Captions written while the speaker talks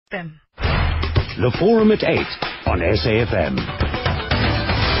them. The Forum at 8 on SAfm.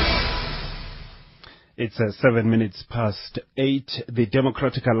 It's 7 minutes past 8. The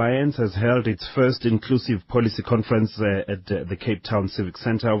Democratic Alliance has held its first inclusive policy conference at the Cape Town Civic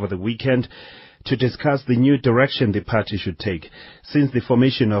Centre over the weekend to discuss the new direction the party should take. Since the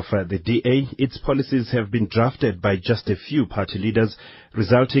formation of the DA, its policies have been drafted by just a few party leaders,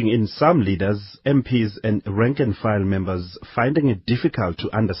 resulting in some leaders, MPs and rank-and-file members finding it difficult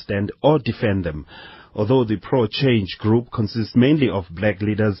to understand or defend them. Although the pro-change group consists mainly of black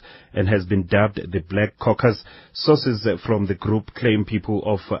leaders and has been dubbed the Black Caucus, sources from the group claim people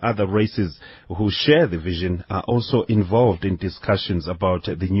of other races who share the vision are also involved in discussions about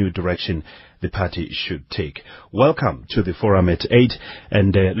the new direction the party should take. Welcome to the Forum at 8,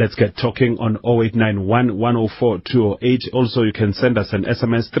 and let's get talking on 0891 104 208. Also, you can send us an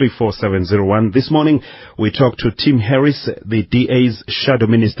SMS 34701. This morning, we talked to Tim Harris, the DA's Shadow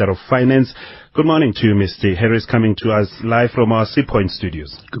Minister of Finance. Good morning to you, Mr. Harris, coming to us live from our Sea Point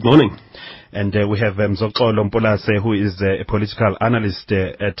studios. Good morning. And we have Mzoxolo Mpolase, who is a political analyst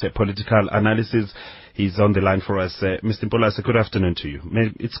at Political Analysis. He's on the line for us. Mr. Mpolase, good afternoon to you.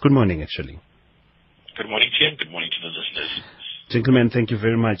 It's good morning, actually. Good morning, Tim. Good morning to the listeners. Gentlemen, thank you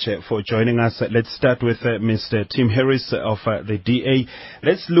very much for joining us. Let's start with Mr. Tim Harris of the DA.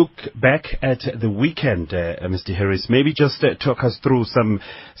 Let's look back at the weekend, Mr. Harris. Maybe just talk us through some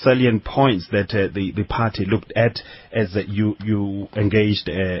salient points that the party looked at as you engaged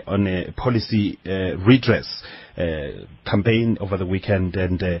on a policy redress campaign over the weekend,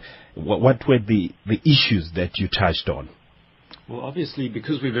 and what were the issues that you touched on? Well, obviously,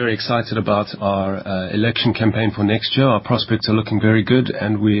 because we're very excited about our election campaign for next year, our prospects are looking very good,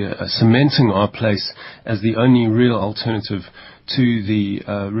 and we're cementing our place as the only real alternative to the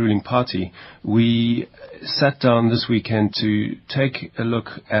ruling party. We sat down this weekend to take a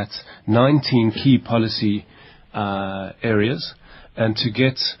look at 19 key policy areas and to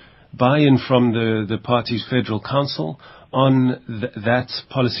get buy-in from the party's federal council on that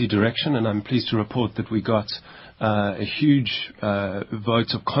policy direction, and I'm pleased to report that we got a huge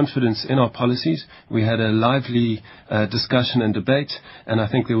vote of confidence in our policies. We had a lively discussion and debate, and I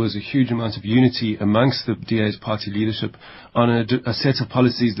think there was a huge amount of unity amongst the DA's party leadership on a set of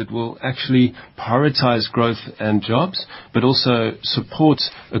policies that will actually prioritize growth and jobs, but also support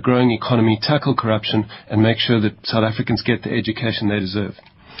a growing economy, tackle corruption, and make sure that South Africans get the education they deserve.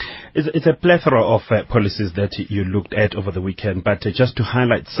 It's a plethora of policies that you looked at over the weekend, but just to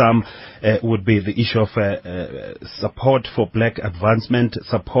highlight some would be the issue of support for black advancement,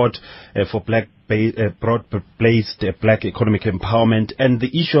 support for broad-based black economic empowerment, and the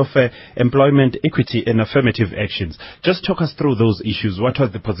issue of employment equity and affirmative actions. Just talk us through those issues. What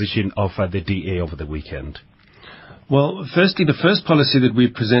was the position of the DA over the weekend? Well, firstly, the first policy that we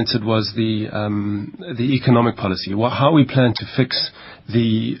presented was the economic policy, how we plan to fix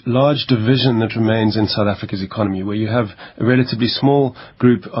the large division that remains in South Africa's economy, where you have a relatively small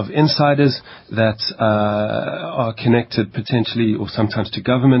group of insiders that are connected potentially or sometimes to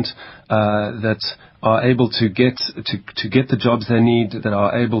government, that are able to get the jobs they need, that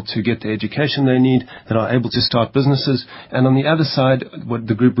are able to get the education they need, that are able to start businesses. And on the other side, what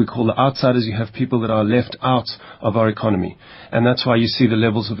the group we call the outsiders, you have people that are left out of our economy. And that's why you see the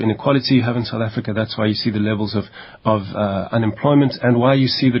levels of inequality you have in South Africa. That's why you see the levels of unemployment, and why you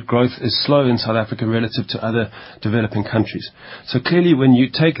see that growth is slow in South Africa relative to other developing countries. So clearly, when you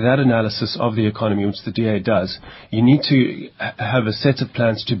take that analysis of the economy, which the DA does, you need to have a set of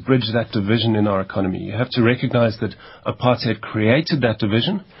plans to bridge that division in our economy. You have to recognize that apartheid created that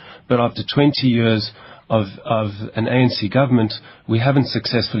division, but after 20 years of an ANC government, we haven't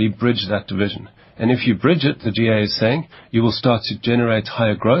successfully bridged that division. And if you bridge it, the DA is saying, you will start to generate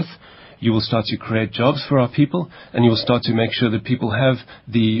higher growth, you will start to create jobs for our people, and you will start to make sure that people have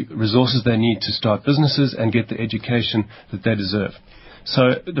the resources they need to start businesses and get the education that they deserve.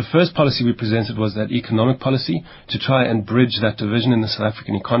 So the first policy we presented was that economic policy to try and bridge that division in the South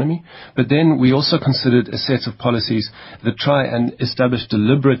African economy. But then we also considered a set of policies that try and establish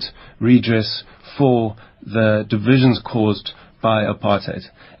deliberate redress for the divisions caused by apartheid.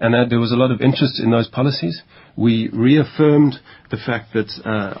 And there was a lot of interest in those policies. We reaffirmed the fact that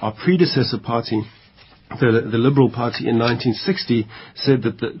our predecessor party, the Liberal Party in 1960, said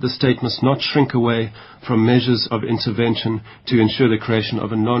that the state must not shrink away from measures of intervention to ensure the creation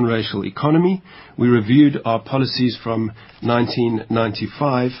of a non-racial economy. We reviewed our policies from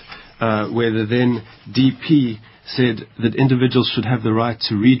 1995, where the then DP said that individuals should have the right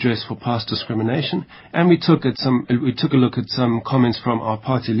to redress for past discrimination, and we took a look at some comments from our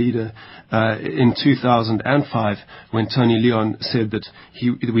party leader in 2005 when Tony Leon said that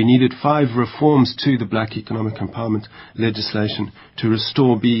we needed 5 reforms to the Black Economic Empowerment legislation to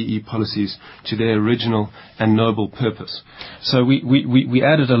restore BEE policies to their original and noble purpose. So we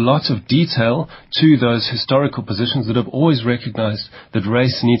added a lot of detail to those historical positions that have always recognized that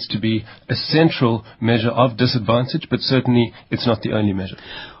race needs to be a central measure of disadvantage, but certainly it's not the only measure.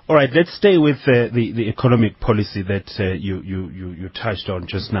 All right, let's stay with the economic policy that you touched on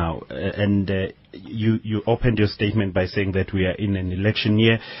just now. You opened your statement by saying that we are in an election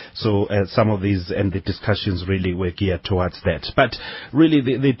year, so some of these and the discussions really were geared towards that. But really,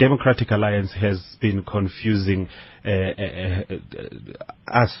 the Democratic Alliance has been confusing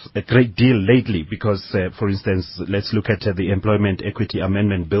us a great deal lately because, for instance, let's look at the Employment Equity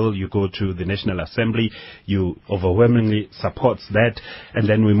Amendment Bill. You go to the National Assembly, you overwhelmingly support that, and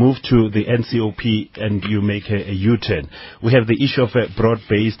then we move to the NCOP and you make a U-turn. We have the issue of a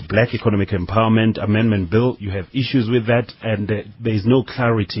broad-based Black Economic Empowerment Amendment Bill. You have issues with that, and there is no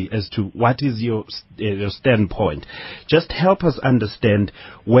clarity as to what is your standpoint. Just help us understand,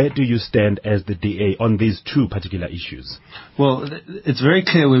 where do you stand as the DA on these two particular issues? Well, it's very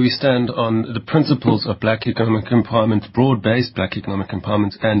clear where we stand on the principles of Black Economic Empowerment, broad-based Black Economic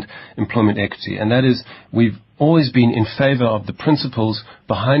Empowerment and employment equity. And that is, we've always been in favor of the principles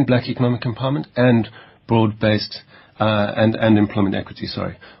behind Black Economic Empowerment and broad-based and employment equity,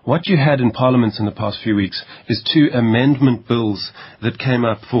 What you had in Parliament in the past few weeks is 2 amendment bills that came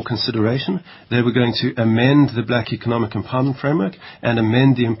up for consideration. They were going to amend the Black Economic Empowerment Framework and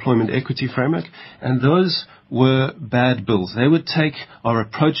amend the Employment Equity Framework, and those were bad bills. They would take our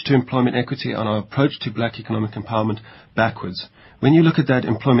approach to employment equity and our approach to Black Economic Empowerment backwards. When you look at that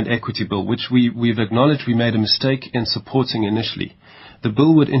Employment Equity Bill, which we've acknowledged we made a mistake in supporting initially, the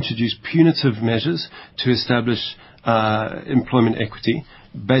bill would introduce punitive measures to establish employment equity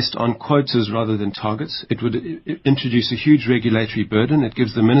based on quotas rather than targets. It would introduce a huge regulatory burden. It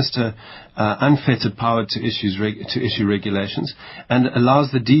gives the minister unfettered power to issue regulations, and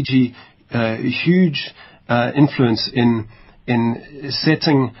allows the DG huge influence in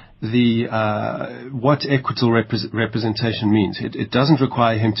setting what equitable representation means. It doesn't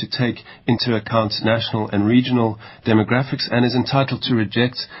require him to take into account national and regional demographics, and is entitled to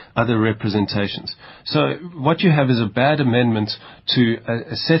reject other representations. So what you have is a bad amendment to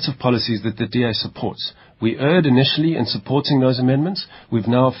a set of policies that the DA supports. We erred initially in supporting those amendments. We've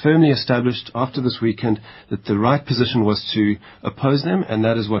now firmly established after this weekend that the right position was to oppose them, and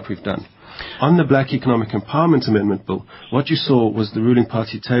that is what we've done. On the Black Economic Empowerment Amendment Bill, what you saw was the ruling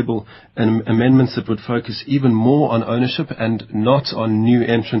party table amendments that would focus even more on ownership and not on new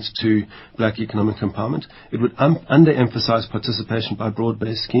entrants to Black Economic Empowerment. It would underemphasize participation by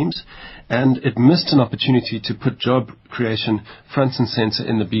broad-based schemes, and it missed an opportunity to put job creation front and center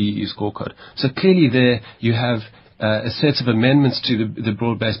in the BEE scorecard. So clearly there you have a set of amendments to the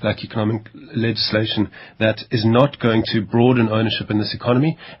broad-based Black economic legislation that is not going to broaden ownership in this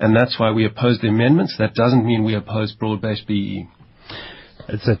economy, and that's why we oppose the amendments. That doesn't mean we oppose broad-based BEE.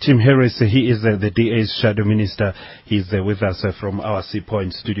 It's Tim Harris. He is the DA's Shadow Minister. He's with us from our Sea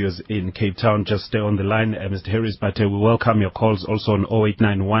Point studios in Cape Town. Just stay on the line, Mr. Harris, but we welcome your calls also on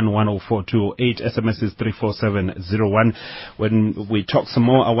 0891 104 208. SMS is 34701. When we talk some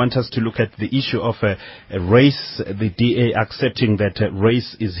more, I want us to look at the issue of race, the DA accepting that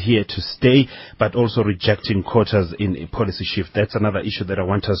race is here to stay, but also rejecting quotas in a policy shift. That's another issue that I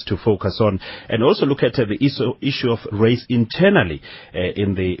want us to focus on. And also look at the issue of race internally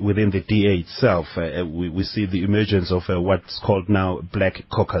within the DA itself. We see the emergence of what's called now Black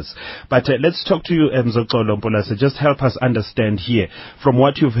Caucus. But let's talk to you, Mzoko Lompolase. Just help us understand here, from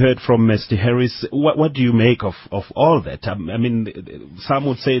what you've heard from Mr. Harris, what do you make of all that? I mean, some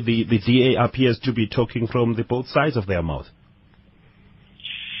would say the DA appears to be talking from both sides of their mouth.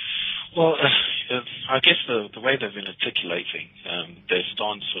 Well, I guess the way they've been articulating their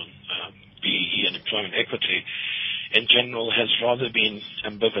stance on BEE and employment equity in general has rather been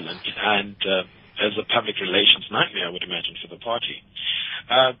ambivalent and as a public relations nightmare, I would imagine, for the party.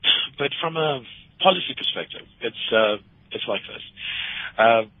 But from a policy perspective, it's like this.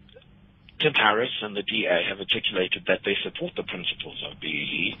 Tim Harris and the DA have articulated that they support the principles of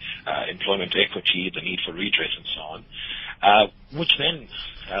BEE, employment equity, the need for redress, and so on, which then,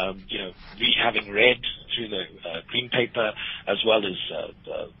 we having read through the Green Paper as well as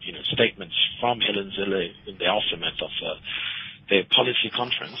statements from Helen Zille in the aftermath of their policy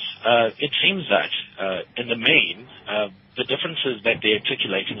conference, it seems that in the main, the differences that they're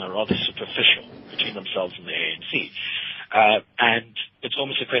articulating are rather superficial between themselves and the ANC. And it's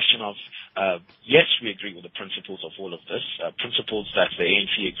almost a question of, yes, we agree with the principles of all of this, principles that the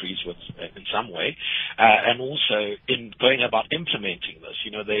ANC agrees with in some way, and also in going about implementing this.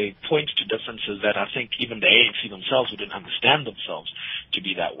 They point to differences that I think even the ANC themselves wouldn't understand themselves to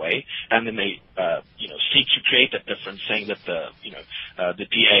be that way, and then they, seek to create that difference, saying that the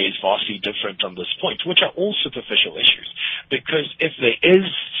DA is vastly different on this point, which are all superficial issues. Because if there is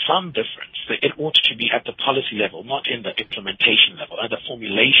some difference, it ought to be at the policy level, not in the implementation level, at the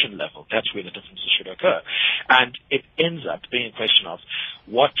formulation level. That's where the differences should occur. And it ends up being a question of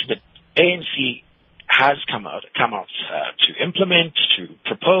what the ANC has come out to implement, to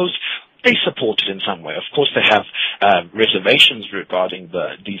propose. They support it in some way. Of course, they have reservations regarding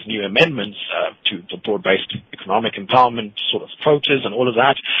these new amendments to the broad-based economic empowerment sort of quotas and all of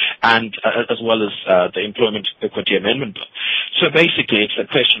that, and as well as the Employment Equity Amendment Bill. So basically, it's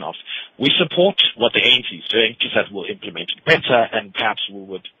a question of we support what the ANC is doing, just that we'll implement it better, and perhaps we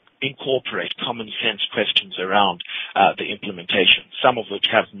would incorporate common sense questions around the implementation, some of which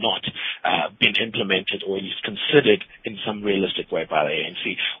have not been implemented or at least considered in some realistic way by the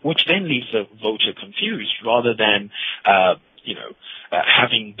ANC, which then leaves the voter confused rather than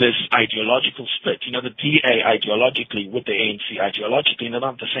having this ideological split. The DA ideologically with the ANC ideologically, and they're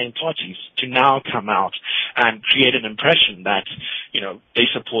not the same parties, to now come out and create an impression that, they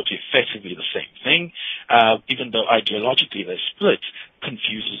support effectively the same thing, even though ideologically they're split,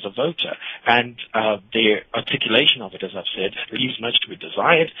 confuses the voter. And their articulation of it, as I've said, leaves much to be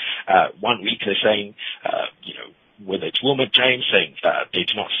desired. 1 week they're saying, whether it's Wilmot James saying they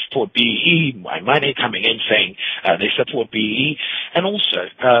do not support BEE, my money coming in saying they support BEE, and also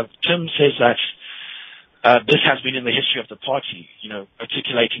Tim says that this has been in the history of the party,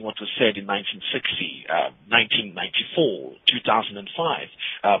 articulating what was said in 1960, 1994,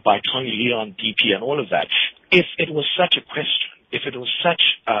 2005 by Tony Leon, DP, and all of that. If it was such a question, if it was such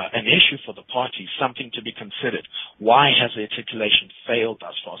an issue for the party, something to be considered, why has the articulation failed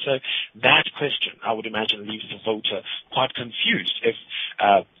thus far? So that question, I would imagine, leaves the voter quite confused. If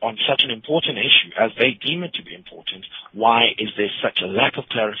on such an important issue, as they deem it to be important, why is there such a lack of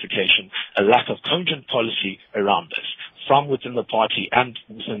clarification, a lack of cogent policy around this from within the party and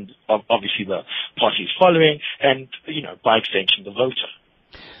within, obviously, the party's following and, by extension, the voter?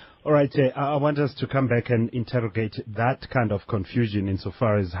 All right, I want us to come back and interrogate that kind of confusion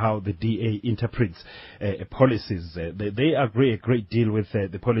insofar as how the DA interprets policies. They agree a great deal with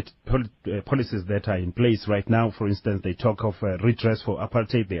the policies that are in place right now. For instance, they talk of redress for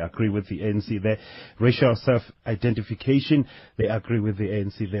apartheid. They agree with the ANC there. Racial self-identification, they agree with the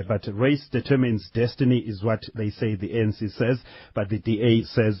ANC there. But race determines destiny is what they say the ANC says. But the DA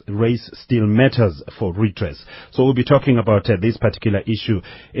says race still matters for redress. So we'll be talking about this particular issue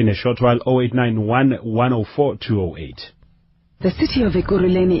in a short while. 0891 104 208. The City of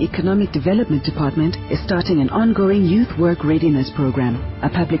Ekurhuleni Economic Development Department is starting an ongoing youth work readiness program,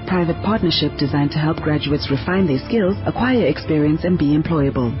 a public-private partnership designed to help graduates refine their skills, acquire experience, and be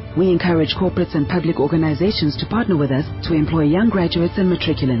employable. We encourage corporates and public organizations to partner with us to employ young graduates and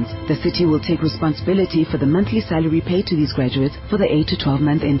matriculants. The city will take responsibility for the monthly salary paid to these graduates for the 8 to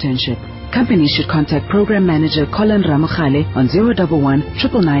 12-month internship. Companies should contact Program Manager Colin Ramokhale on 011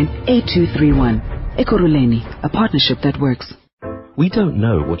 999 8231. Ekurhuleni, a partnership that works. We don't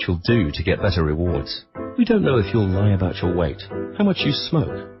know what you'll do to get better rewards. We don't know if you'll lie about your weight, how much you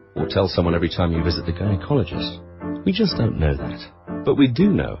smoke, or tell someone every time you visit the gynecologist. We just don't know that. But we do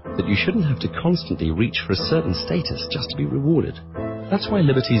know that you shouldn't have to constantly reach for a certain status just to be rewarded. That's why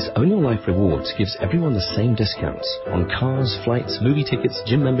Liberty's Own Your Life Rewards gives everyone the same discounts on cars, flights, movie tickets,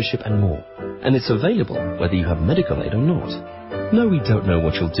 gym membership and more. And it's available whether you have medical aid or not. No, we don't know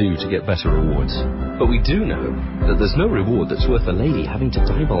what you'll do to get better rewards, but we do know that there's no reward that's worth a lady having to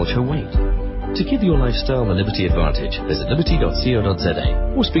divulge her weight. To give your lifestyle the Liberty advantage, visit liberty.co.za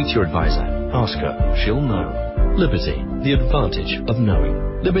or speak to your advisor. Ask her, she'll know. Liberty, the advantage of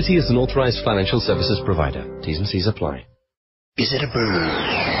knowing. Liberty is an authorized financial services provider. T's and C's apply. Is it a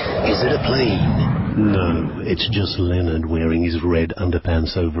bird? Is it a plane? No, it's just Leonard wearing his red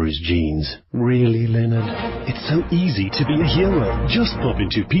underpants over his jeans. Really, Leonard? It's so easy to be a hero. Just pop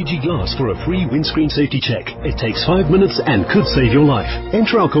into PG Glass for a free windscreen safety check. It takes 5 minutes and could save your life.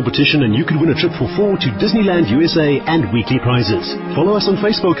 Enter our competition and you could win a trip for 4 to Disneyland USA and weekly prizes. Follow us on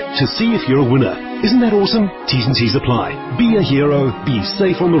Facebook to see if you're a winner. Isn't that awesome? T's and C's apply. Be a hero. Be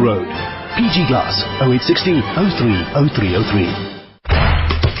safe on the road. PG Glass, 0860 03 0303.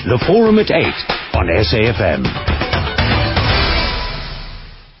 The Forum at 8 on SAfm.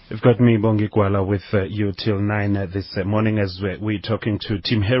 We've got me, Bongi Kwala, with you till 9 this morning as we're talking to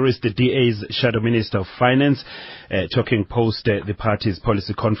Tim Harris, the DA's Shadow Minister of Finance, talking post the party's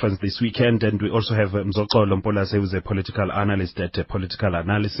policy conference this weekend. And we also have Mzoko Lompolase, who's a political analyst at Political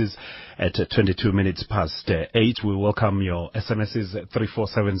Analysis at 22 minutes past 8. We welcome your SMSs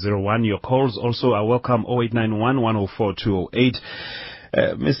 34701. Your calls also are welcome 0891 104 208.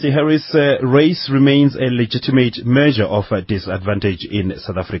 Mr. Harris, race remains a legitimate measure of disadvantage in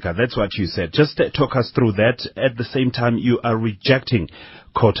South Africa. That's what you said. Just talk us through that. At the same time, you are rejecting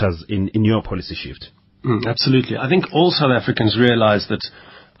quotas in your policy shift. Absolutely. I think all South Africans realize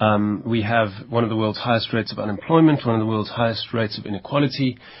that we have one of the world's highest rates of unemployment, one of the world's highest rates of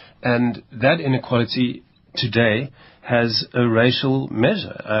inequality, and that inequality today has a racial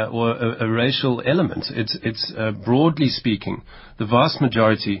measure or a racial element. It's broadly speaking, the vast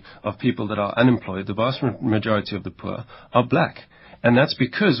majority of people that are unemployed, the vast majority of the poor are black. And that's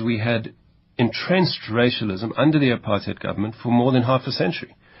because we had entrenched racialism under the apartheid government for more than half a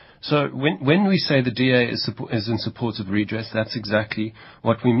century. So when we say the DA is in support of redress, that's exactly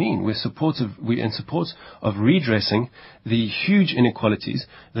what we mean. We're in support of redressing the huge inequalities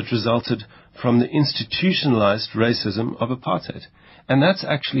that resulted from the institutionalized racism of apartheid. And that's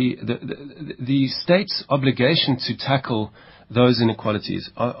actually the state's obligation to tackle those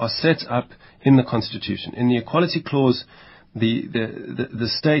inequalities are set up in the Constitution. In the Equality Clause, the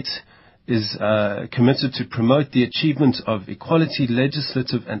state is committed to promote the achievement of equality,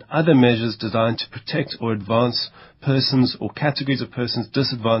 legislative and other measures designed to protect or advance persons or categories of persons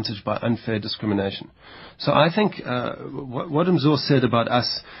disadvantaged by unfair discrimination. So I think what Mzor said about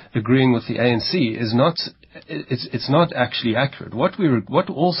us agreeing with the ANC is it's not actually accurate. What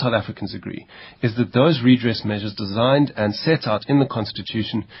all South Africans agree is that those redress measures designed and set out in the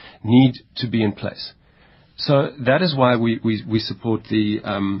Constitution need to be in place. So that is why we support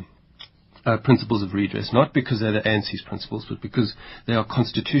the principles of redress, not because they're the ANC's principles, but because they are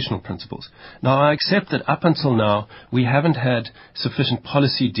constitutional principles. Now, I accept that up until now, we haven't had sufficient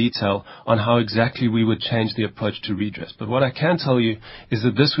policy detail on how exactly we would change the approach to redress. But what I can tell you is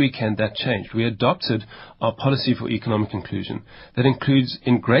that this weekend that changed. We adopted our policy for economic inclusion that includes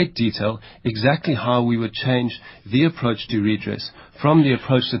in great detail exactly how we would change the approach to redress from the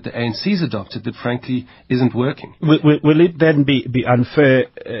approach that the ANC's adopted that frankly isn't working. Will it then be unfair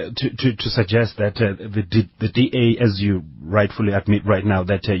to suggest that the DA, as you rightfully admit right now,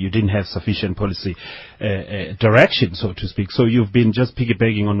 that you didn't have sufficient policy direction, so to speak? So you've been just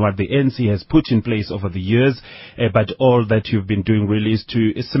piggybacking on what the ANC has put in place over the years, but all that you've been doing really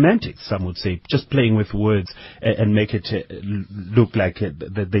is semantics, some would say, just playing with words and make it look like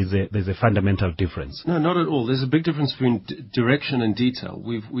there's a fundamental difference. No, not at all. There's a big difference between direction and detail.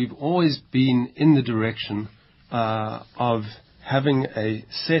 We've always been in the direction of having a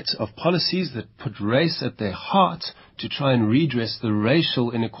set of policies that put race at their heart to try and redress the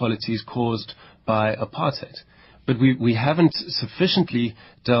racial inequalities caused by apartheid. But we haven't sufficiently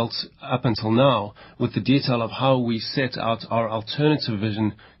dealt up until now with the detail of how we set out our alternative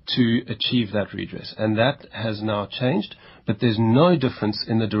vision to achieve that redress. And that has now changed, but there's no difference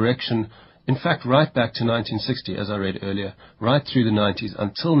in the direction. In fact, right back to 1960, as I read earlier, right through the 90s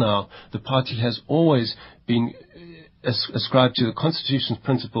until now, the party has always been ascribed to the Constitution's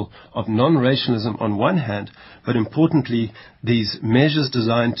principle of non-racialism on one hand, but importantly, these measures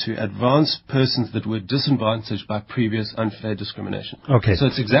designed to advance persons that were disadvantaged by previous unfair discrimination. Okay. So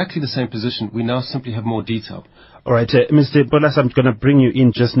it's exactly the same position. We now simply have more detail. All right, Mr. Bolas, I'm going to bring you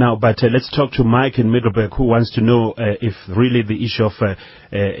in just now, but let's talk to Mike in Middleburg, who wants to know if really the issue of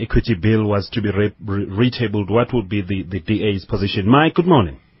equity bill was to be retabled. What would be the DA's position? Mike, good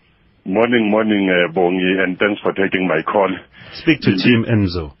morning. Morning, Bongi, and thanks for taking my call. Speak to Tim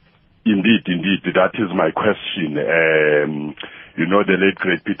Enzo. Indeed, that is my question. The late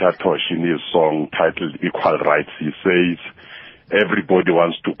great Peter Tosh, in his song titled Equal Rights, he says, everybody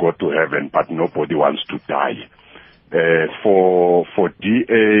wants to go to heaven, but nobody wants to die. For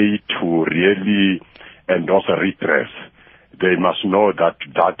DA to really endorse a redress, they must know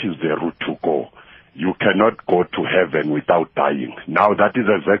that is the route to go. You cannot go to heaven without dying. Now, that is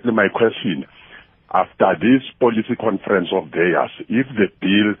exactly my question. After this policy conference of theirs, if the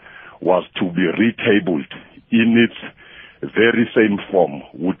bill was to be retabled in its very same form,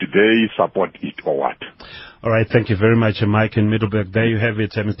 would they support it or what? All right, thank you very much, Mike in Middleburg. There you have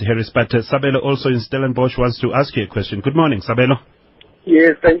it, Mr. Harris. But Sabelo also in Stellenbosch wants to ask you a question. Good morning, Sabelo.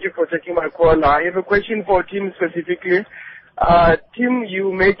 Yes, thank you for taking my call. I have a question for Tim specifically. Tim,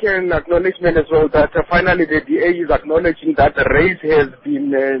 you make an acknowledgement as well that finally the DA is acknowledging that race has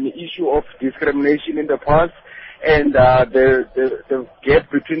been an issue of discrimination in the past and the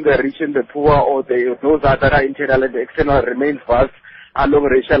gap between the rich and the poor, or those that are internal and external, remains vast along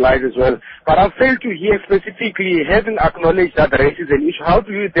racial lines as well. But I failed to hear specifically, having acknowledged that race is an issue, how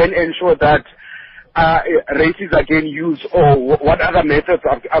do you then ensure that race is again used, or what other methods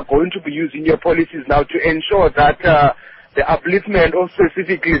are going to be used in your policies now to ensure that the upliftment of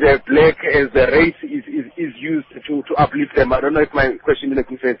specifically the black as the race is used to uplift them? I don't know if my question makes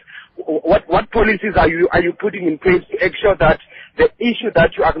sense. What policies are you putting in place to ensure that the issue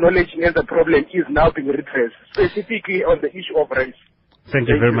that you're acknowledging as a problem is now being redressed, specifically on the issue of race? Thank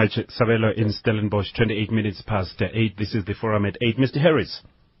you very much, Sabelo in Stellenbosch. 28 minutes past 8. This is the Forum at 8. Mr. Harris.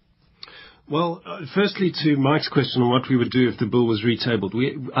 Well, firstly, to Mike's question on what we would do if the bill was retabled,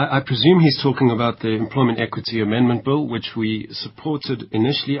 I presume he's talking about the Employment Equity Amendment Bill, which we supported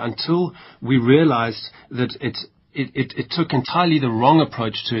initially until we realized that it took entirely the wrong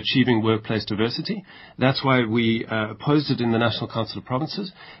approach to achieving workplace diversity. That's why we opposed it in the National Council of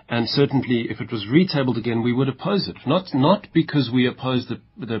Provinces, and certainly if it was retabled again, we would oppose it. Not because we oppose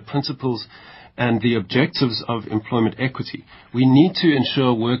the principles and the objectives of employment equity. We need to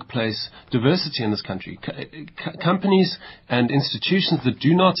ensure workplace diversity in this country. Companies and institutions that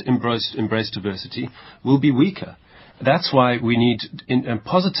do not embrace diversity will be weaker. That's why we need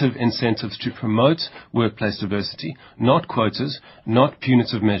positive incentives to promote workplace diversity, not quotas, not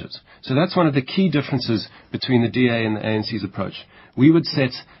punitive measures. So that's one of the key differences between the DA and the ANC's approach. We would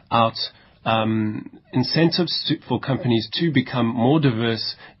set out incentives for companies to become more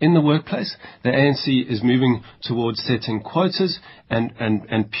diverse in the workplace. The ANC is moving towards setting quotas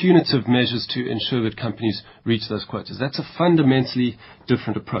and punitive measures to ensure that companies reach those quotas. That's a fundamentally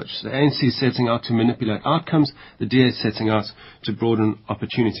different approach. The ANC is setting out to manipulate outcomes. The DA is setting out to broaden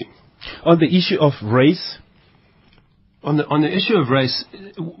opportunity. On the issue of race? On the issue of race,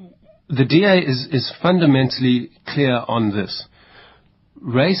 the DA is fundamentally clear on this.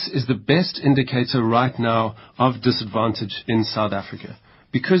 Race is the best indicator right now of disadvantage in South Africa,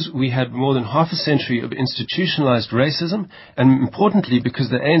 because we had more than half a century of institutionalized racism, and importantly because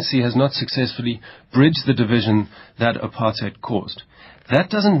the ANC has not successfully bridged the division that apartheid caused.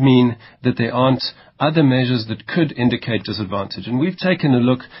 That doesn't mean that there aren't other measures that could indicate disadvantage, and we've taken a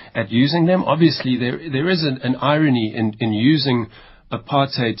look at using them. Obviously there is an irony in using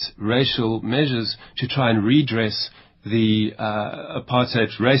apartheid racial measures to try and redress the apartheid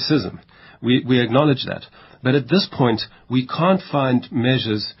racism. We acknowledge that. But at this point, we can't find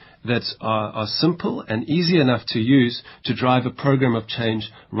measures that are simple and easy enough to use to drive a program of change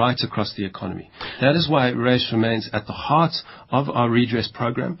right across the economy. That is why race remains at the heart of our redress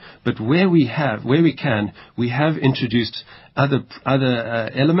program. But where we can, we have introduced other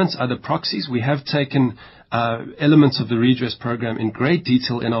elements, other proxies. We have taken elements of the redress program in great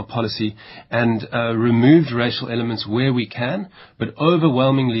detail in our policy and removed racial elements where we can, but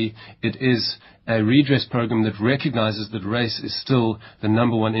overwhelmingly it is a redress program that recognizes that race is still the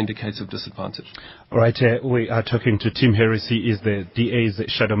number one indicator of disadvantage. All right, we are talking to Tim Harris. He is the DA's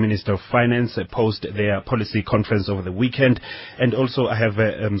Shadow Minister of Finance, post their policy conference over the weekend. And also I have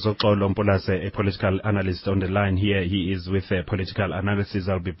Mzoxolo Mpolas, a political analyst, on the line here. He is with political analysis.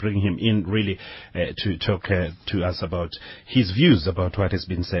 I'll be bringing him in really to talk to us about his views about what has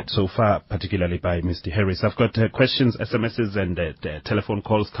been said so far, particularly by Mr. Harris. I've got questions, SMSs and telephone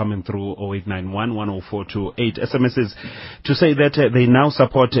calls coming through 0891 104228. SMSs to say that they now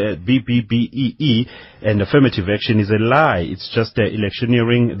support BBBEE and affirmative action is a lie. It's just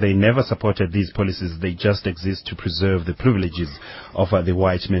electioneering. They never supported these policies. They just exist to preserve the privileges of the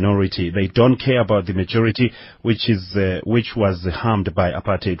white minority. They don't care about the majority, which was harmed by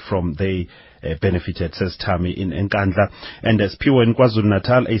apartheid from they benefited, says Tammy in Nkandla. And as Pure in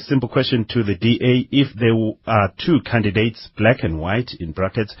KwaZulu-Natal, a simple question to the DA. If there are two candidates, black and white, in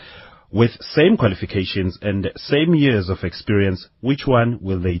brackets, with same qualifications and same years of experience, which one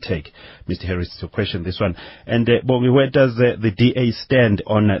will they take? Mr. Harris, to question this one. And Bongi, where does the DA stand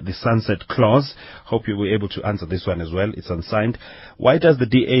on the sunset clause? Hope you were able to answer this one as well. It's unsigned. Why does the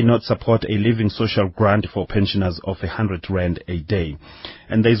DA not support a living social grant for pensioners of 100 Rand a day?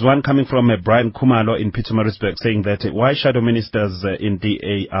 And there's one coming from Brian Kumalo in Pietermaritzburg saying that why shadow ministers in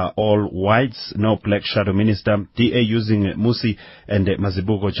DA are all whites, no black shadow minister. DA using Musi and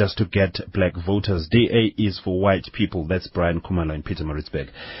Mazibuko just to get black voters. DA is for white people. That's Brian Kumalo in Pietermaritzburg.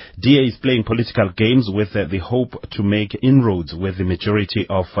 DA is playing political games with the hope to make inroads with the majority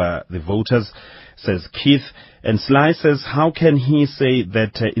of the voters. says Keith. And Sly says, how can he say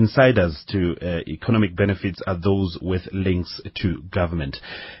that insiders to economic benefits are those with links to government?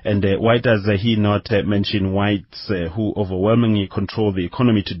 And why does he not mention whites who overwhelmingly control the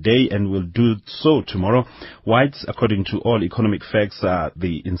economy today and will do so tomorrow? Whites, according to all economic facts, are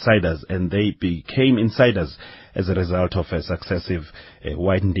the insiders, and they became insiders as a result of a successive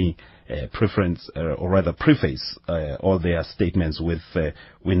widening preface all their statements with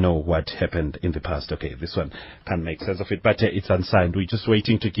we know what happened in the past. Okay, this one can't make sense of it, but it's unsigned. We're just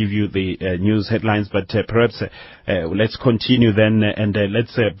waiting to give you the news headlines, but perhaps let's continue then, and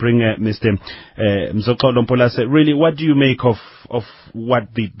let's bring Mr. Mzokolo Mpolase. Really, what do you make of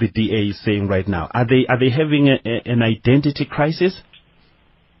what the DA is saying right now? Are they having an identity crisis?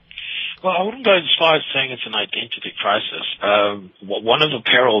 Well, I wouldn't go as far as saying it's an identity crisis. One of the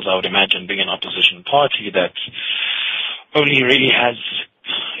perils, I would imagine, being an opposition party that only really has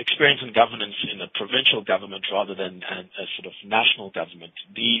experience in governance in a provincial government rather than a sort of national government,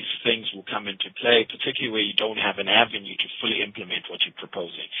 these things will come into play, particularly where you don't have an avenue to fully implement what you're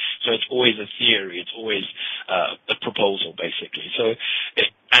proposing. So it's always a theory, it's always a proposal, basically. So,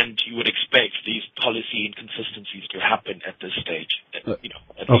 and you would expect these policy inconsistencies to happen at this stage, at least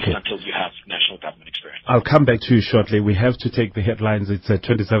until you have national government experience. I'll come back to you shortly. We have to take the headlines. It's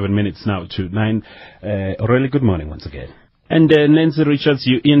 27 minutes now to 9. Aurelie, good morning once again. And Nancy Richards,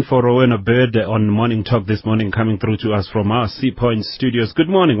 you in for Rowena Bird on Morning Talk this morning, coming through to us from our Sea Point studios. Good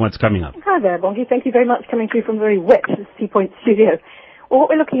morning. What's coming up? Hi there, Bongi. Thank you very much. Coming through from a very wet Sea Point studio. Well, what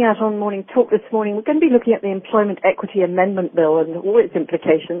we're looking at on Morning Talk this morning, we're going to be looking at the Employment Equity Amendment Bill and all its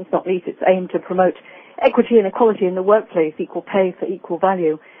implications, not least its aim to promote equity and equality in the workplace, equal pay for equal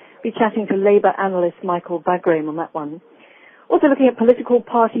value. We'll be chatting to Labour analyst Michael Bagraham on that one. Also looking at political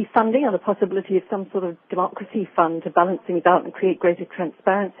party funding and the possibility of some sort of democracy fund to balance things out and create greater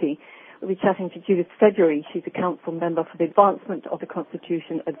transparency. We'll be chatting to Judith February. She's a council member for the Advancement of the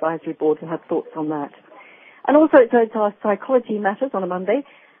Constitution Advisory Board, who has thoughts on that. And also it's our Psychology Matters on a Monday,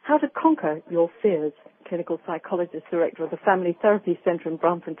 How to Conquer Your Fears. Clinical psychologist, director of the Family Therapy Centre in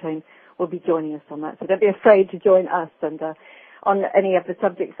Braamfontein, will be joining us on that. So don't be afraid to join us and on any of the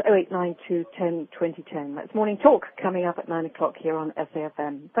subjects, 0892 10 2010. That's Morning Talk coming up at 9 o'clock here on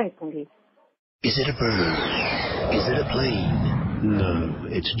SAfm. Thanks, Bongi. Is it a bird? Is it a plane? No,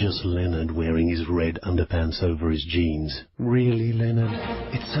 it's just Leonard wearing his red underpants over his jeans. Really, Leonard?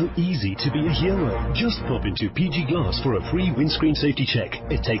 It's so easy to be a hero. Just pop into PG Glass for a free windscreen safety check.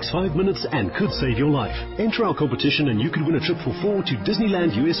 It takes 5 minutes and could save your life. Enter our competition and you could win a trip for 4 to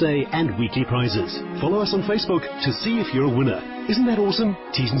Disneyland USA and weekly prizes. Follow us on Facebook to see if you're a winner. Isn't that awesome?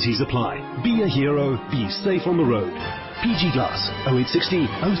 T's and C's apply. Be a hero. Be safe on the road. PG Glass 0860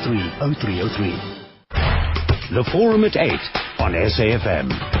 03 0303. The Forum at 8 on SAfm.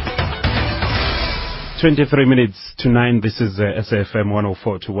 23 minutes to 9. This is SAfm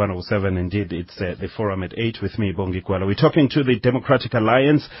 104 to 107. Indeed, it's the Forum at 8 with me, Bongi Kwala. We're talking to the Democratic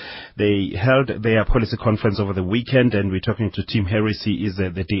Alliance. They held their policy conference over the weekend, and we're talking to Tim Harris. He is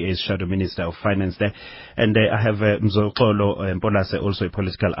the DA's Shadow Minister of Finance there. And I have Mzokolo Mpolase, also a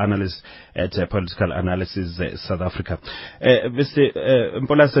political analyst at Political Analysis South Africa. Mr.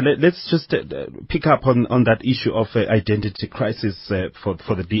 Mpolase, let's just pick up on that issue of identity crisis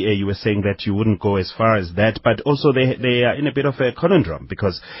for the DA. You were saying that you wouldn't go as far as that, but also they are in a bit of a conundrum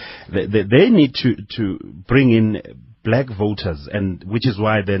because they need to bring in black voters, and which is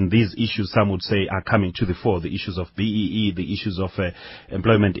why then these issues, some would say, are coming to the fore, the issues of BEE, the issues of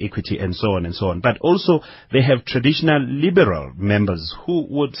employment equity, and so on and so on. But also they have traditional liberal members who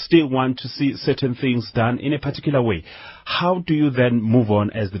would still want to see certain things done in a particular way. How do you then move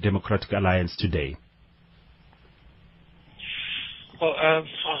on as the Democratic Alliance today? Well,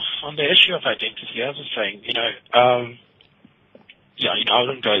 on the issue of identity, as I was saying, I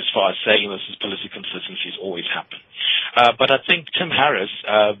wouldn't go as far as saying this is policy consistencies always happen. But I think Tim Harris,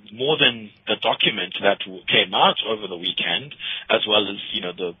 more than the document that came out over the weekend, as well as,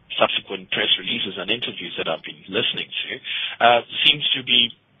 the subsequent press releases and interviews that I've been listening to, seems to be,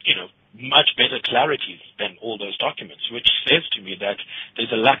 much better clarity than all those documents, which says to me that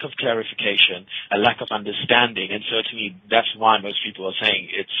there's a lack of clarification, a lack of understanding, and certainly that's why most people are saying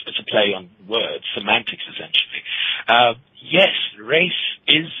it's a play on words, semantics essentially. Yes, race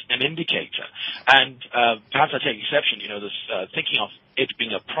is an indicator, and perhaps I take exception, this thinking of it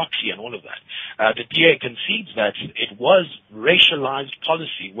being a proxy and all of that. The DA concedes that it was racialized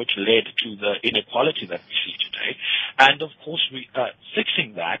policy which led to the inequality that we see today, and of course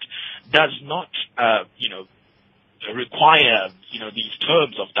fixing that does not, require, these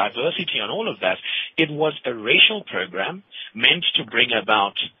terms of diversity and all of that. It was a racial program meant to bring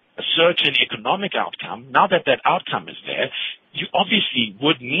about a certain economic outcome, now that that outcome is there, you obviously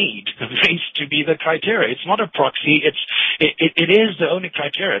would need race to be the criteria. It's not a proxy. It is the only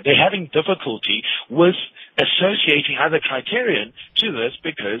criteria. They're having difficulty with associating other criterion to this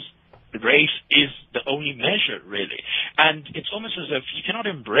because race is the only measure, really. And it's almost as if you cannot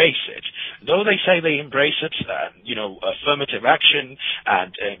embrace it. Though they say they embrace it, affirmative action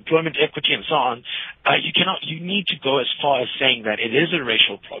and employment equity and so on, you need to go as far as saying that it is a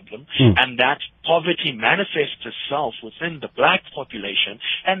racial problem and that poverty manifests itself within the black population,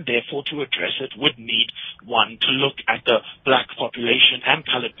 and therefore to address it would need one to look at the black population and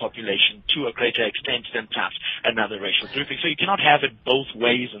colored population to a greater extent than perhaps another racial grouping. So you cannot have it both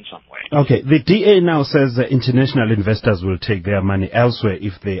ways in some way. Okay, the DA now says that international investors will take their money elsewhere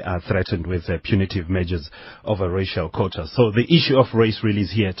if they are threatened with punitive measures of a racial quota. So the issue of race really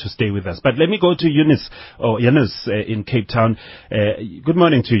is here to stay with us. But let me go to Yannis in Cape Town. Good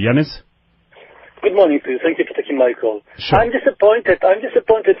morning to you, Yannis. Good morning to you. Thank you for taking my call. Sure. I'm disappointed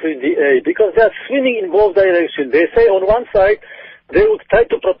with DA because they are swimming in both directions. They say on one side they would try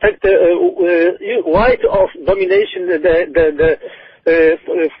to protect the right of domination, the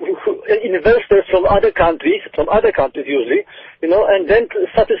investors from other countries usually, and then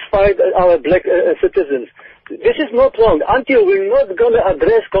satisfy our black citizens. This is not wrong. Until we're not going to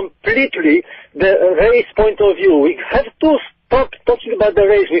address completely the race point of view, we have to stop talking about the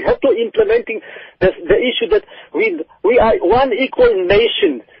race. We have to implementing the issue that we are one equal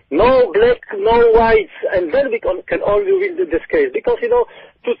nation. No black, no whites, and then we can only win this case. Because,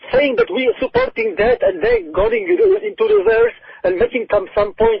 to saying that we are supporting that and they going into reverse and making some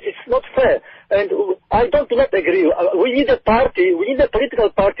points, it's not fair. And I do not agree. We need a political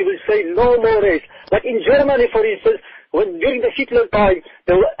party which say no more race. Like in Germany, for instance, during the Hitler time,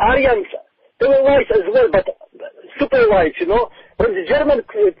 there were Aryans, they were whites as well, but super whites, When the German,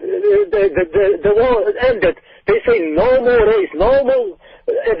 the war ended, they say no more race, no more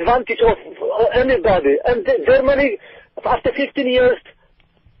advantage of anybody. And Germany, after 15 years,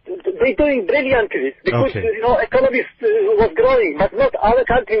 they're doing brilliantly because, economy was growing, but not other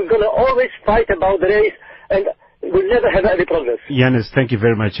countries going to always fight about race and we'll never have any progress. Yannis, thank you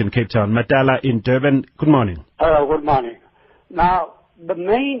very much in Cape Town. Madala in Durban, good morning. Good morning. Now, the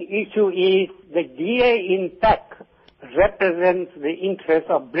main issue is the DA in fact represents the interests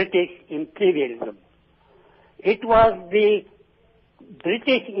of British imperialism. It was the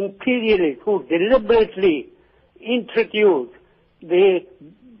British imperialists who deliberately introduced the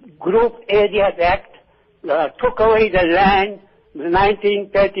Group Areas Act, took away the land, the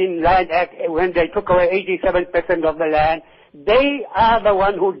 1913 Land Act, when they took away 87% of the land. They are the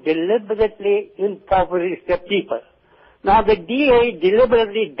one who deliberately impoverished the people. Now the DA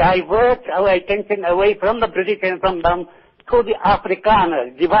deliberately diverts our attention away from the British and from them to the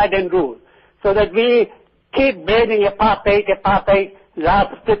Afrikaners, divide and rule, so that we keep blaming apartheid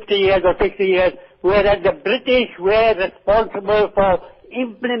last 50 years or 60 years, whereas the British were responsible for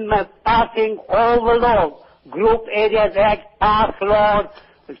passing all the laws. Group Areas Act, passed laws,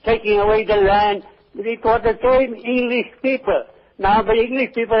 taking away the land. It was the same English people. Now the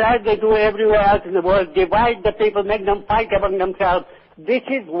English people, as they do everywhere else in the world, divide the people, make them fight among themselves. This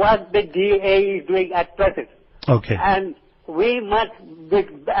is what the DA is doing at present. Okay. And we must,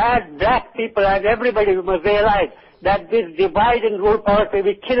 as black people, as everybody, we must realize that this divide and rule policy,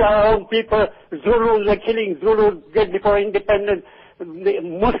 we kill our own people. Zulus are killing Zulus just before independence. The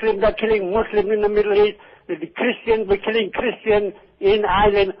Muslims are killing Muslims in the Middle East. The Christians were killing Christians in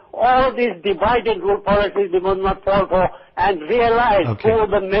Ireland. All these divide and rule policies we must not fall for and realize who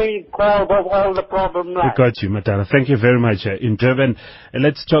the main cause of all the problems are. We got you, Matala. Thank you very much. In Durban,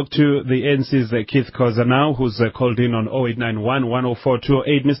 let's talk to the NC's Keith Khoza now, who's called in on 0891 104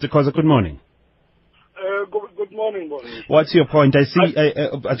 208. Mr. Khoza, good morning. Good morning, Bonnie. What's your point? I see,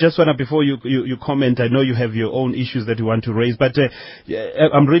 I just want to, before you comment, I know you have your own issues that you want to raise, but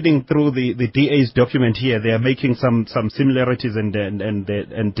I'm reading through the DA's document here. They are making some similarities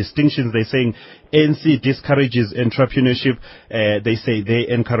and distinctions. They're saying ANC discourages entrepreneurship. They say they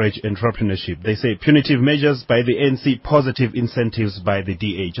encourage entrepreneurship. They say punitive measures by the ANC, positive incentives by the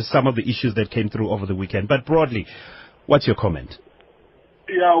DA. Just some of the issues that came through over the weekend. But broadly, what's your comment?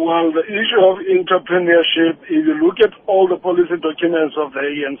 Yeah, well, the issue of entrepreneurship, if you look at all the policy documents of the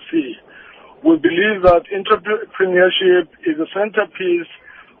ANC, we believe that entrepreneurship is a centerpiece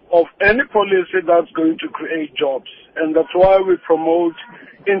of any policy that's going to create jobs. And that's why we promote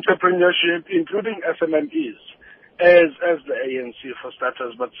entrepreneurship, including SMMEs, as the ANC for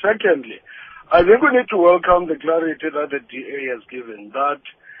starters. But secondly, I think we need to welcome the clarity that the DA has given, that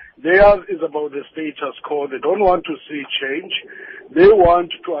Theirs is about the status quo. They don't want to see change. They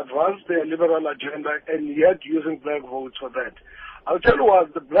want to advance their liberal agenda and yet using black votes for that. I'll tell you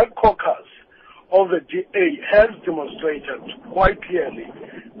what, the Black Caucus of the DA has demonstrated quite clearly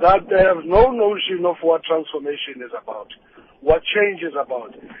that they have no notion of what transformation is about, what change is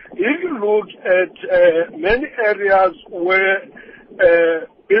about. If you look at many areas where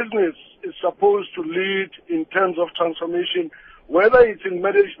business is supposed to lead in terms of transformation, whether it's in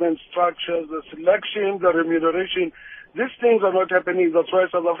management structures, the selection, the remuneration, these things are not happening. That's why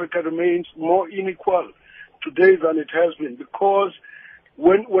South Africa remains more unequal today than it has been, because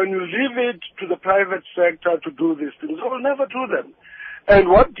when you leave it to the private sector to do these things, they will never do them. And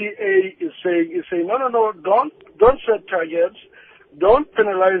what DA is saying, no, don't set targets, don't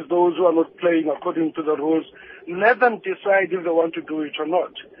penalize those who are not playing according to the rules. Let them decide if they want to do it or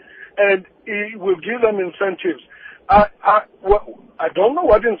not. And it will give them incentives. I don't know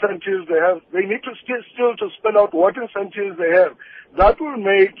what incentives they have. They need to still to spell out what incentives they have. That will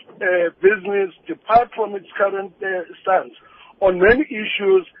make business depart from its current stance on many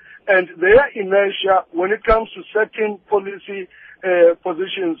issues, and their inertia when it comes to certain policy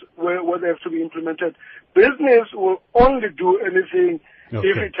positions where they have to be implemented. Business will only do anything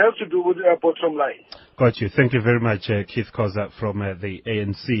if it has to do with their bottom line. Got you. Thank you very much, Keith Koza from the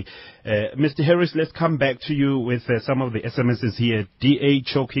ANC. Mr. Harris, let's come back to you with some of the SMSs here. DA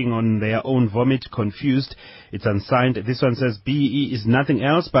choking on their own vomit, confused. It's unsigned. This one says BEE is nothing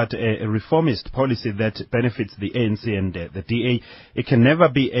else but a reformist policy that benefits the ANC and the DA. It can never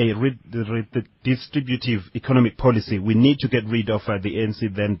be a redistributive economic policy. We need to get rid of the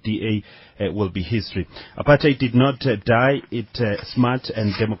ANC, then DA will be history. Apartheid did not die. It smart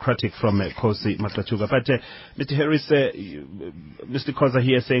and democratic from Kosi Matachuga. But Mr. Harris, Mr. Koza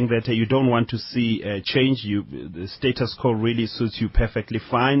here saying that you don't want to see change. The status quo really suits you perfectly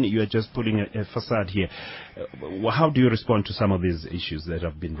fine. You are just putting a facade here. How do you respond to some of these issues that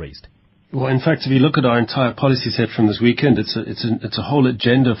have been raised? Well, in fact, if you look at our entire policy set from this weekend, it's a whole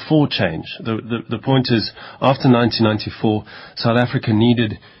agenda for change. The point is, after 1994, South Africa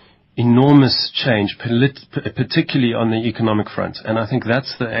needed enormous change, particularly on the economic front. And I think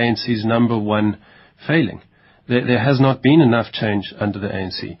that's the ANC's number one failing. There has not been enough change under the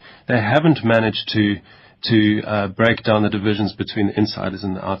ANC. They haven't managed to break down the divisions between the insiders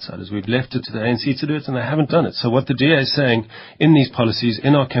and the outsiders. We've left it to the ANC to do it, and they haven't done it. So what the DA is saying in these policies,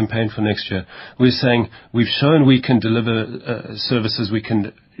 in our campaign for next year, we're saying we've shown we can deliver services, we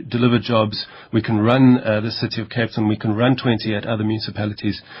can deliver jobs, we can run the city of Cape Town, we can run 28 other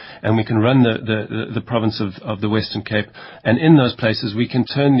municipalities, and we can run the province of the Western Cape. And in those places, we can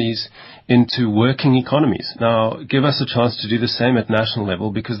turn these into working economies. Now, give us a chance to do the same at national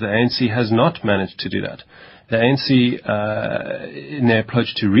level, because the ANC has not managed to do that. The ANC, in their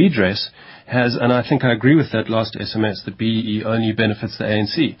approach to redress, has, and I think I agree with that last SMS, that BEE only benefits the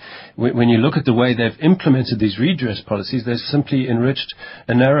ANC. When you look at the way they've implemented these redress policies, they've simply enriched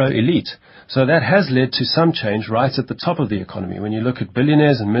a narrow elite. So that has led to some change right at the top of the economy. When you look at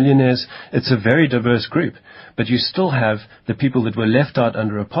billionaires and millionaires, it's a very diverse group. But you still have the people that were left out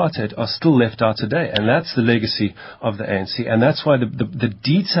under apartheid are still left out today. And that's the legacy of the ANC. And that's why the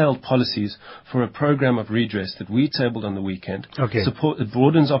detailed policies for a program of redress that we tabled on the weekend support, it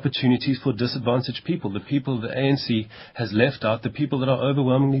broadens opportunities for disadvantaged people, the people the ANC has left out, the people that are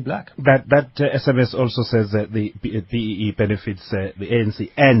overwhelmingly black. That SMS also says that the BEE benefits the ANC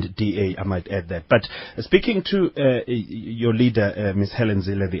and DA, I might add that. But speaking to your leader, Ms. Helen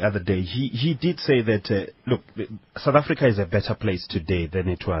Zille, the other day, he did say that, look, South Africa is a better place today than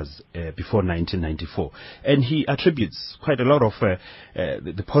it was before 1994. And he attributes quite a lot of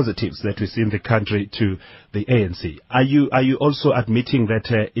the positives that we see in the country to the ANC. Are you also admitting that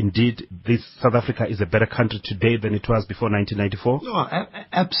indeed this South Africa is a better country today than it was before 1994? No,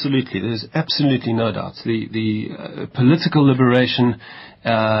 absolutely. There's absolutely no doubt. The political liberation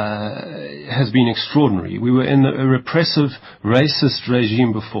has been extraordinary. We were in a repressive, racist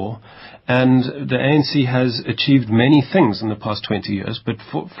regime before, and the ANC has achieved many things in the past 20 years, but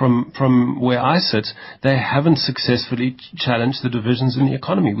from where I sit, they haven't successfully challenged the divisions in the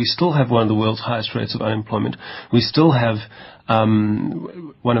economy. We still have one of the world's highest rates of unemployment. We still have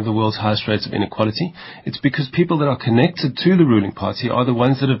one of the world's highest rates of inequality. It's because people that are connected to the ruling party are the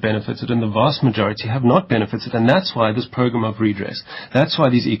ones that have benefited, and the vast majority have not benefited. And that's why this program of redress, that's why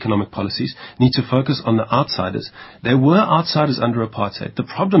these economic policies need to focus on the outsiders. There were outsiders under apartheid. The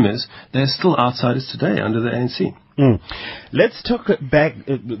problem is they're still outsiders today under the ANC. Let's talk back,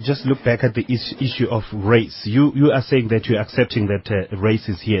 just look back at the issue of race. You are saying that you're accepting that race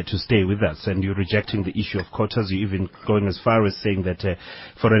is here to stay with us, and you're rejecting the issue of quotas. You're even going as far as saying that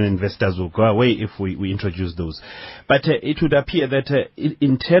foreign investors will go away if we introduce those. But it would appear that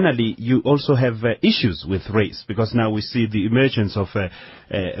internally you also have issues with race, because now we see the emergence of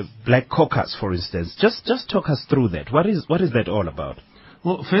Black Caucus, for instance. Just talk us through that. What is that all about?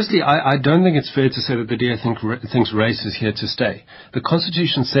 Well, firstly, I don't think it's fair to say that the DA thinks race is here to stay. The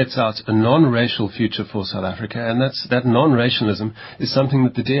Constitution sets out a non-racial future for South Africa, and that non-racialism is something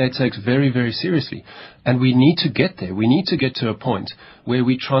that the DA takes very, very seriously. And we need to get there. We need to get to a point where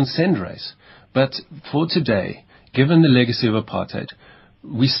we transcend race. But for today, given the legacy of apartheid,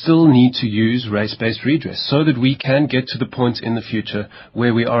 we still need to use race-based redress so that we can get to the point in the future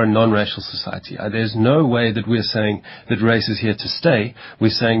where we are a non-racial society. There's no way that we're saying that race is here to stay. We're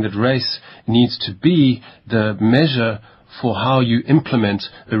saying that race needs to be the measure for how you implement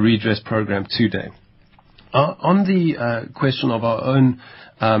a redress program today. On the question of our own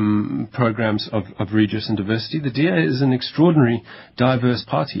programs of redress and diversity, the DA is an extraordinary diverse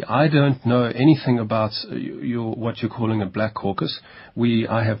party. I don't know anything about what you're calling a black caucus.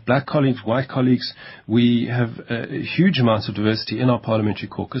 I have black colleagues, white colleagues. We have a huge amount of diversity in our parliamentary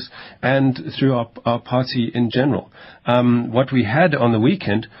caucus and through our party in general. What we had on the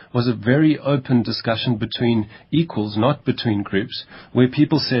weekend was a very open discussion between equals, not between groups, where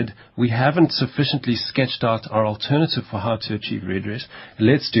people said, we haven't sufficiently sketched out our alternative for how to achieve redress.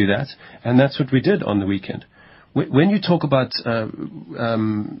 Let's do that. And that's what we did on the weekend. When you talk about us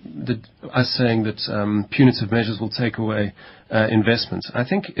saying that punitive measures will take away investments, I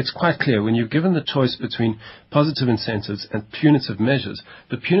think it's quite clear when you're given the choice between positive incentives and punitive measures,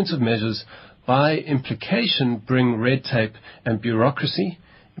 the punitive measures by implication bring red tape and bureaucracy.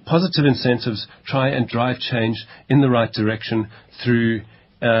 Positive incentives try and drive change in the right direction through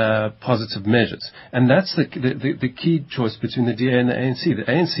positive measures. And that's the key choice between the DA and the ANC.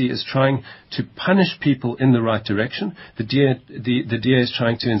 The ANC is trying to punish people in the right direction. The DA is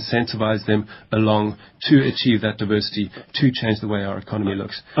trying to incentivize them along to achieve that diversity, to change the way our economy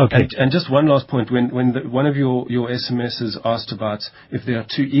looks. Okay. And just one last point. When one of your SMSs asked about if there are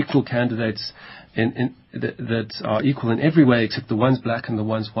two equal candidates that are equal in every way except the one's black and the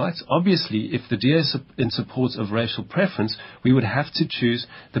one's white. Obviously, if the DA is in support of racial preference, we would have to choose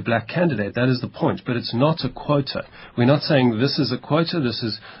the black candidate. That is the point. But it's not a quota. We're not saying this is a quota. This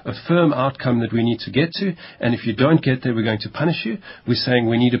is a firm outcome that we need to get to. And if you don't get there, we're going to punish you. We're saying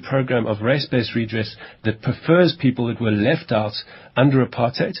we need a program of race-based redress that prefers people that were left out under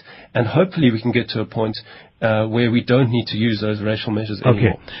apartheid. And hopefully we can get to a point where we don't need to use those racial measures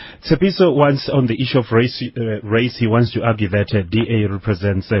anymore. Okay. Tsepiso wants, on the issue of race, he wants to argue that DA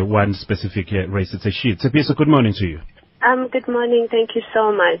represents one specific race. It's a she. Tsepiso, good morning to you. Good morning. Thank you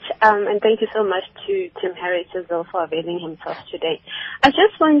so much. And thank you so much to Tim Harris as well for availing himself today. I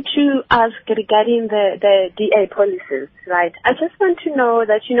just want to ask regarding the DA policies, right? I just want to know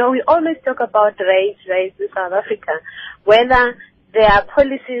that, we always talk about race in South Africa, whether their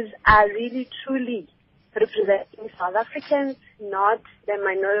policies are really truly representing South Africans, not the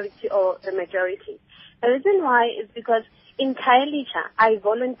minority or the majority. The reason why is because in Khayelitsha, I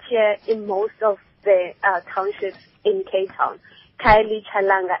volunteer in most of the townships in Cape Town, Khayelitsha,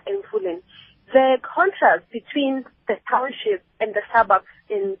 Langa, and Mfuleni. The contrast between the township and the suburbs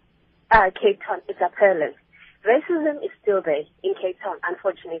in Cape Town is apparent. Racism is still there in Cape Town,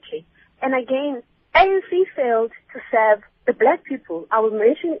 unfortunately. And again, ANC failed to serve the black people. I will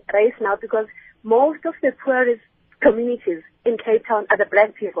mention race now because most of the poorest communities in Cape Town are the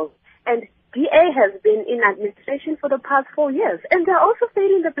black people. And DA has been in administration for the past 4 years, and they're also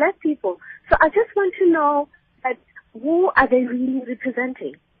failing the black people. So I just want to know that who are they really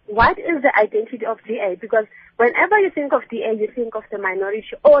representing? What is the identity of DA? Because whenever you think of DA, you think of the minority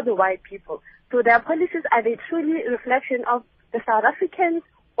or the white people. So their policies, are they truly a reflection of the South Africans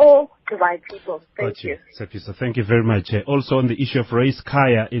or the white people? Thank you. Tsepiso, thank you very much. Also on the issue of race,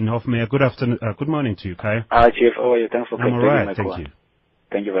 Kaya in Hofmeer. Good afternoon. Good morning to you, Kaya. Chief, how are you? Thanks for taking my call. Thank you.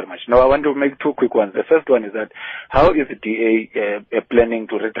 Thank you very much. Now, I want to make two quick ones. The first one is that how is the DA planning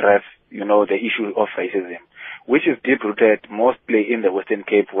to redress, the issue of racism, which is deep-rooted mostly in the Western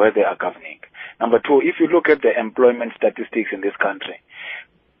Cape where they are governing. Number two, if you look at the employment statistics in this country,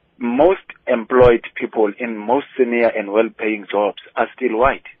 most employed people in most senior and well-paying jobs are still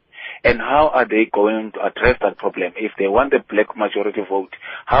white. And how are they going to address that problem? If they want the black majority vote,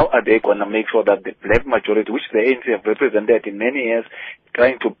 how are they going to make sure that the black majority, which the ANC have represented in many years,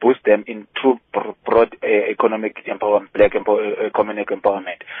 trying to boost them in true broad economic empowerment, economic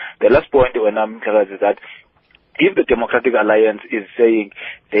empowerment? The last point when I'm clear is that if the Democratic Alliance is saying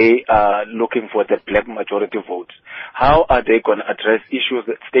they are looking for the black majority votes, how are they going to address issues,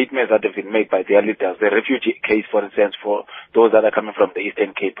 statements that have been made by their leaders? The refugee case, for instance, for those that are coming from the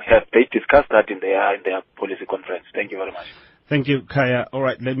Eastern Cape. Have they discussed that in their policy conference? Thank you very much. Thank you, Kaya. All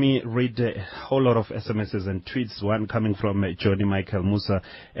right, let me read a whole lot of SMSs and tweets. One coming from Johnny Michael Musa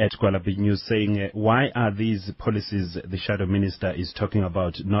at Kuala Big News saying, why are these policies the Shadow Minister is talking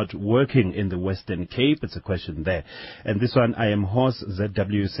about not working in the Western Cape? It's a question there. And this one, I am Horse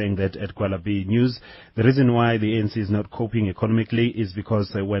ZW saying that at Kuala Big News, the reason why the ANC is not coping economically is because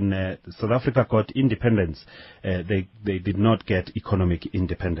when South Africa got independence, they did not get economic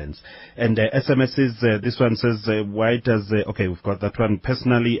independence. And SMSs, this one says, why does... okay, we've got that one.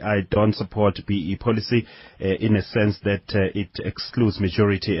 Personally, I don't support BE policy in a sense that it excludes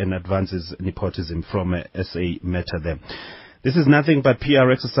majority and advances nepotism from SA matter there. This is nothing but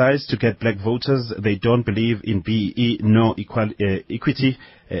PR exercise to get black voters. They don't believe in BE, no equity,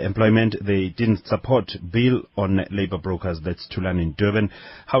 employment. They didn't support bill on labor brokers. That's Tulan in Durban.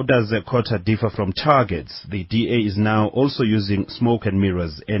 How does quota differ from targets? The DA is now also using smoke and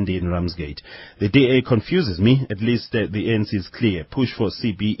mirrors, Andy in Ramsgate. The DA confuses me. At least the ANC is clear. Push for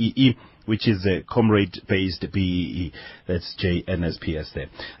CBEE, which is a comrade-based BEE. That's JNSPS there.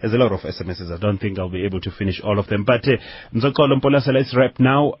 There's a lot of SMSs. I don't think I'll be able to finish all of them. But Mzoko Lompolasa, let's wrap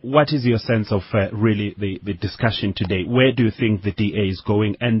now. What is your sense of really the discussion today? Where do you think the DA is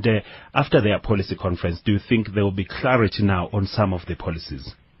going? And after their policy conference, do you think there will be clarity now on some of the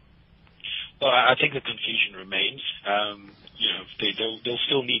policies? Well, I think the confusion remains. They'll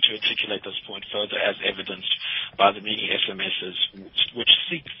still need to articulate this point further, as evidenced by the many SMSs which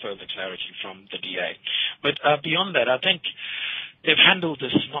seek further clarity from the DA. But beyond that, I think they've handled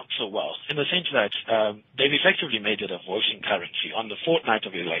this not so well, in the sense that they've effectively made it a voicing currency on the fortnight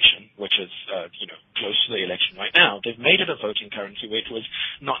of the election, which is close to the election right now. They've made it a voting currency, which was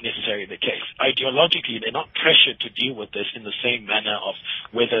not necessarily the case. Ideologically, they're not pressured to deal with this in the same manner of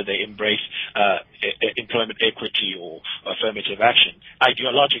whether they embrace employment equity or affirmative action.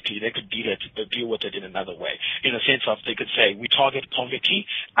 Ideologically, they could deal with it in another way, in the sense of they could say, we target poverty,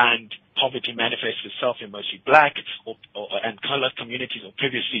 and poverty manifests itself in mostly black and colored communities or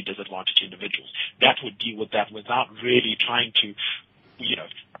previously disadvantaged individuals. That would deal with that without really trying to,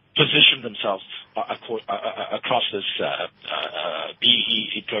 position themselves across this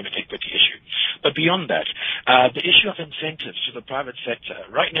BE employment equity issue. But beyond that, the issue of incentives to the private sector,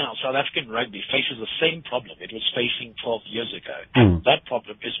 right now South African rugby faces the same problem it was facing 12 years ago. And that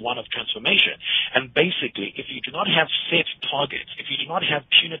problem is one of transformation. And basically, if you do not have set targets, if you do not have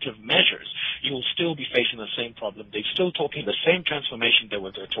punitive measures, you will still be facing the same problem. They're still talking the same transformation they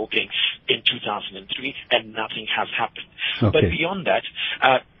were talking in 2003, and nothing has happened. Okay. But beyond that,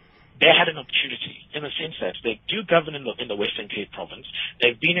 they had an opportunity in the sense that they do govern in the Western Cape province.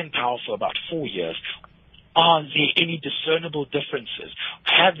 They've been in power for about 4 years. Are there any discernible differences?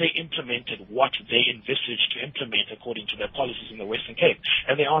 Have they implemented what they envisaged to implement according to their policies in the Western Cape?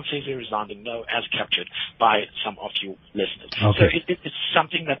 And the answer is a resounding no, as captured by some of you listeners. Okay. So it's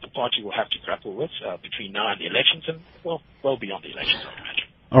something that the party will have to grapple with between now and the elections and, well beyond the elections, I imagine.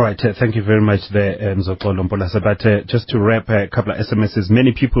 All right, thank you very much there, Mzoko Lompolasa. But just to wrap a couple of SMSs,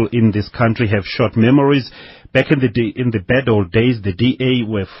 many people in this country have short memories. Back in the bad old days, the DA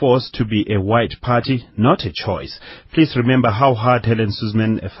were forced to be a white party, not a choice. Please remember how hard Helen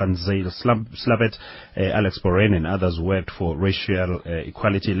Suzman, Van Zyl Slabbert, Alex Boren and others worked for racial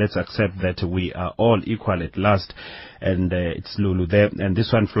equality. Let's accept that we are all equal at last. And it's Lulu there. And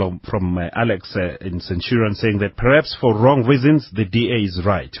this one from Alex in Centurion saying that perhaps for wrong reasons, the DA is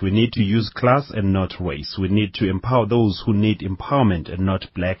right. We need to use class and not race. We need to empower those who need empowerment and not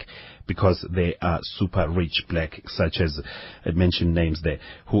black, because they are super rich black, such as I mentioned names there,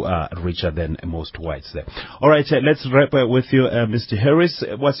 who are richer than most whites there. All right, let's wrap with you, Mr. Harris.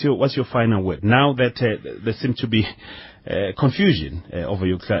 What's your final word? Now that there seems to be confusion over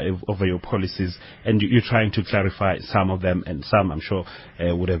your policies, and you're trying to clarify some of them, and some I'm sure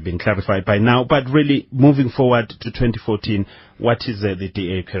would have been clarified by now. But really, moving forward to 2014, what is the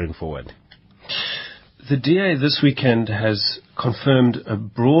DA carrying forward? The DA this weekend has confirmed a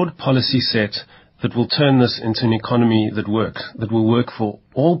broad policy set that will turn this into an economy that will work for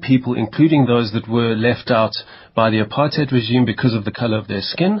all people, including those that were left out by the apartheid regime because of the color of their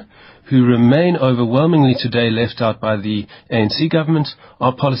skin, who remain overwhelmingly today left out by the ANC government.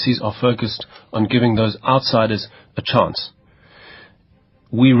 Our policies are focused on giving those outsiders a chance.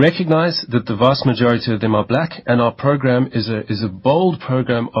 We recognize that the vast majority of them are black, and our program is a bold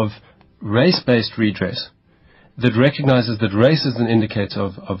program of race-based redress that recognizes that race is an indicator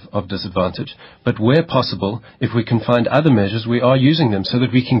of disadvantage, but where possible, if we can find other measures, we are using them so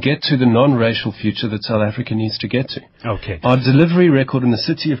that we can get to the non-racial future that South Africa needs to get to. Okay. Our delivery record in the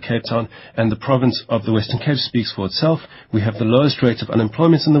city of Cape Town and the province of the Western Cape speaks for itself. We have the lowest rate of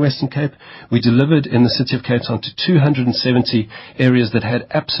unemployment in the Western Cape. We delivered in the city of Cape Town to 270 areas that had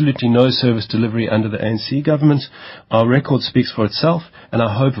absolutely no service delivery under the ANC government. Our record speaks for itself, and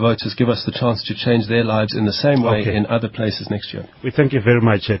I hope voters give us the chance to change their lives in the same way in other places next year. We thank you very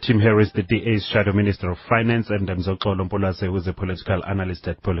much, Tim Harris, the DA's Shadow Minister of Finance, and Mzoko Mpolase, who is a political analyst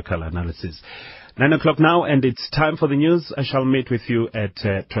at Political Analysis. 9 o'clock now, and it's time for the news. I shall meet with you at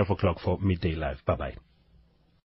 12 o'clock for Midday Live. Bye-bye.